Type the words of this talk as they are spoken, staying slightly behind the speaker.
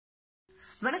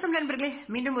வணக்கம் நண்பர்களே,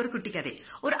 மீண்டும் ஒரு குட்டி கதை.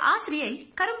 ஒரு ஆசிரியை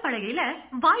கரும்பலகையில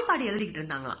வாய்ப்பாடு எழுதிக்கிட்டு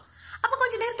இருந்தாங்களாம். அப்ப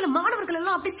கொஞ்ச நேரத்துல மாணவர்கள்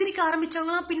எல்லாம் அப்படி சிரிக்க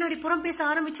ஆரம்பிச்சாங்களாம், பின்னாடி புறம் பேச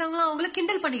ஆரம்பிச்சாங்களாம், அவங்கள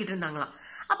கிண்டல் பண்ணிக்கிட்டு இருந்தாங்களாம்.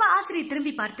 அப்ப ஆசிரியை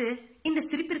திரும்பி பார்த்து, இந்த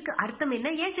சிரிப்பிற்கு அர்த்தம் என்ன,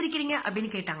 ஏன் சிரிக்கிறீங்க அப்படின்னு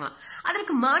கேட்டாங்களாம்.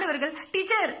 அதற்கு மாணவர்கள்,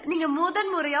 டீச்சர் நீங்க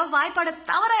முறையா வாய்ப்பாட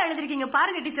தவறா எழுதிருக்கீங்க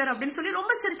பாருங்க டீச்சர் அப்படின்னு சொல்லி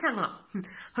ரொம்ப சிரிச்சாங்களாம்.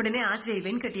 உடனே ஆசிரியை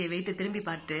வெண்கட்டியை வைத்து திரும்பி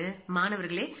பார்த்து,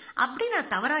 மாணவர்களே அப்படி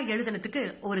நான் தவறா எழுதினதுக்கு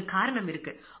ஒரு காரணம்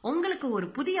இருக்கு. உங்களுக்கு ஒரு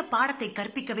புதிய பாடத்தை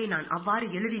கற்பிக்கவே நான் அவ்வாறு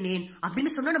எழுதினேன்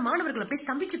அப்படின்னு சொன்ன மாணவர்கள் அப்படியே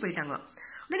ஸ்தம்பிச்சு போயிட்டாங்களாம்.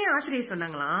 உடனே ஆசிரியை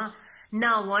சொன்னாங்களாம்,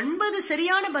 நான் 9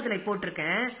 சரியான பதிலை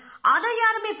போட்டிருக்கேன், அதை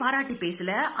யாருமே பாராட்டி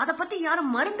பேசல, அதை பத்தி யாரும்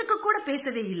மருந்துக்கு கூட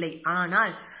பேசவே இல்லை.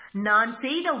 ஆனால் நான்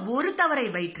செய்த ஒரு தவறை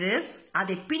வைத்து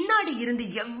அதை பின்னாடி இருந்து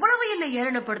எவ்வளவு என்னை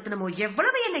ஏளனப்படுத்தணுமோ,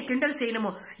 எவ்வளவு என்னை கிண்டல்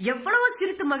செய்யணுமோ, எவ்வளவு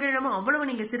சிரித்து மகிழணுமோ அவ்வளவு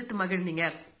நீங்க சிரித்து மகிழ்ந்தீங்க.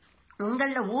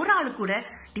 உங்கள ஒரு ஆளு கூட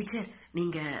டீச்சர்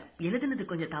நீங்க எழுதுனது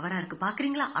கொஞ்சம் தவறா இருக்கு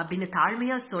பாக்குறீங்களா அப்படின்னு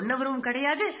தாழ்மையா சொன்னவரும்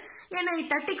கிடையாது, என்னை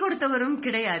தட்டி கொடுத்தவரும்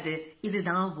கிடையாது.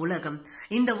 இதுதான் உலகம்.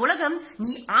 இந்த உலகம் நீ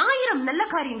 1000 நல்ல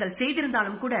காரியங்கள்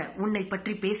செய்திருந்தாலும் கூட உன்னை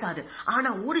பற்றி பேசாது. ஆனா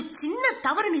ஒரு சின்ன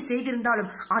தவறு நீ செய்திருந்தாலும்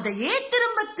அதையே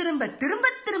திரும்ப திரும்ப திரும்ப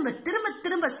திரும்ப திரும்ப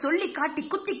திரும்ப சொல்லி காட்டி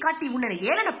குத்தி காட்டி உன்னை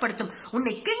ஏளனப்படுத்தும்,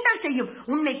 உன்னை கிண்டல் செய்யும்,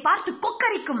 உன்னை பார்த்து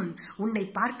கொக்கரிக்கும், உன்னை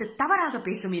பார்த்து தவறாக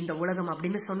பேசும் இந்த உலகம்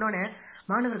அப்படின்னு சொன்னோன்னு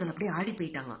மாணவர்கள் அப்படியே ஆடி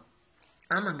போயிட்டாங்க.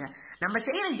 ஆமாங்க, நம்ம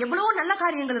செய்யற எவ்வளவோ நல்ல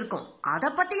காரியங்கள் இருக்கும், அதை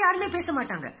பத்தி யாருமே பேச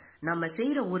மாட்டாங்க. நம்ம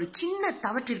செய்யற ஒரு சின்ன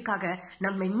தவற்றிற்காக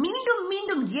நம்மை மீண்டும்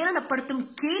மீண்டும் ஏளனப்படுத்தும்,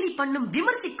 கேலி பண்ணும்,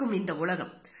 விமர்சிக்கும் இந்த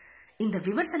உலகம். இந்த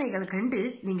விமர்சனைகள் கண்டு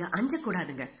நீங்க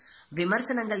அஞ்சக்கூடாதுங்க.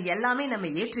 விமர்சனங்கள் எல்லாமே நம்ம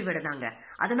ஏற்றி விடுதாங்க.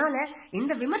 அதனால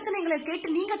இந்த விமர்சனங்களை கேட்டு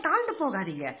நீங்க தாழ்ந்து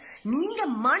போகாதீங்க, நீங்க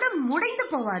மனம் முடைந்து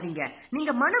போகாதீங்க,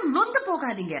 நீங்க மனம் நொந்து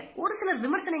போகாதீங்க. ஒரு சிலர்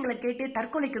விமர்சனங்களை கேட்டு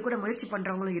தற்கொலைக்கு கூட முயற்சி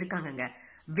பண்றவங்களும் இருக்காங்க.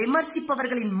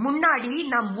 விமர்சிப்பவர்களின் முன்னாடி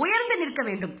நாம் உயர்ந்து நிற்க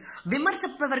வேண்டும்,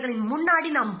 விமர்சிப்பவர்களின் முன்னாடி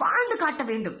நாம் வாழ்ந்து காட்ட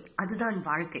வேண்டும். அதுதான்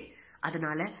வாழ்க்கை.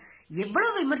 அதனால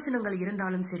எவ்வளவு விமர்சனங்கள்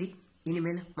இருந்தாலும் சரி,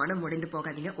 இனிமேல் மனம் உடைந்து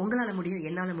போகாதீங்க. உங்களால முடியும்,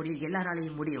 என்னால முடியும்,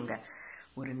 எல்லாராலையும் முடியுங்க.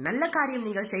 ஒரு நல்ல காரியம்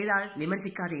நீங்கள் செய்தால்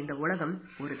விமர்சிக்காத இந்த உலகம்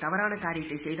ஒரு தவறான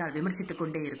காரியத்தை செய்தால் விமர்சித்துக்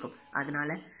கொண்டே இருக்கும்.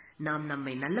 அதனால நாம்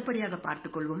நம்மை நல்லபடியாக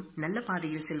பார்த்துக் கொள்வோம், நல்ல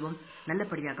பாதையில் செல்வோம்,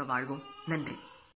 நல்லபடியாக வாழ்வோம். நன்றி.